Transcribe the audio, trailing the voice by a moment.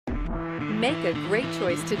Make a great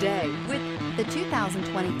choice today with the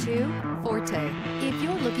 2022 Forte. If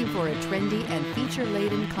you're looking for a trendy and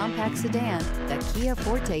feature-laden compact sedan, the Kia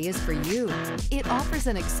Forte is for you. It offers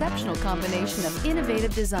an exceptional combination of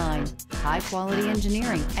innovative design, high-quality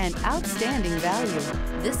engineering, and outstanding value.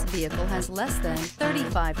 This vehicle has less than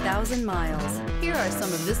 35,000 miles. Here are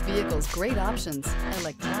some of this vehicle's great options: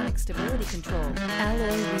 electronic stability control,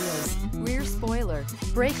 alloy wheels, rear spoiler,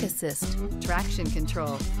 brake assist, traction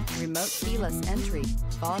control, remote keyless entry,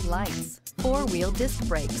 fog lights, four-wheel disc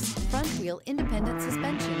brakes, front wheel independent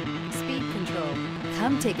suspension, speed control.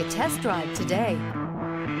 Come take a test drive today.